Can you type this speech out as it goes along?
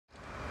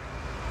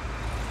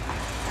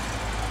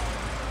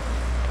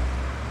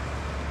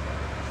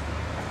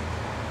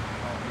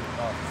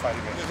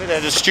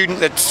That a student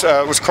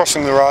that was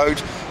crossing the road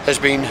has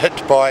been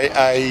hit by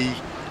a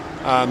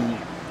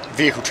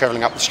vehicle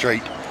travelling up the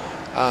street.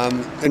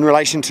 In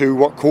relation to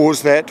what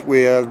caused that,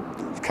 we're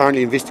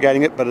currently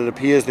investigating it, but it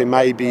appears there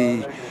may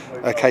be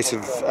a case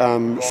of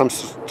some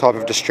type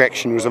of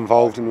distraction was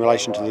involved in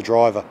relation to the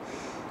driver.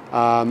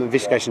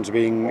 Investigations are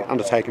being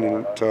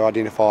undertaken to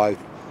identify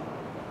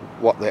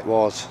what that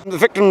was. The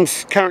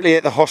victim's currently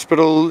at the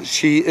hospital.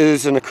 She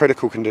is in a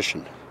critical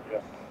condition.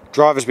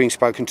 Driver's being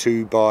spoken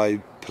to by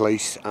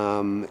police.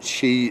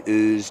 She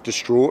is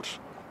distraught,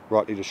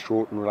 rightly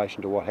distraught in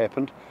relation to what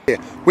happened.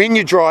 When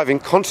you're driving,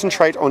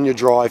 concentrate on your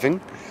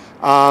driving.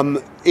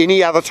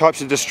 Any other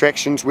types of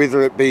distractions,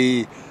 whether it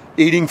be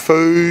eating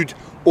food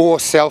or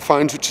cell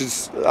phones, which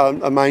is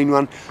a main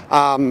one.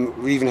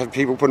 We even have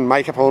people putting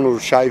makeup on or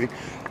shaving.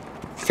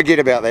 Forget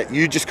about that.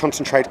 You just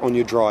concentrate on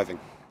your driving.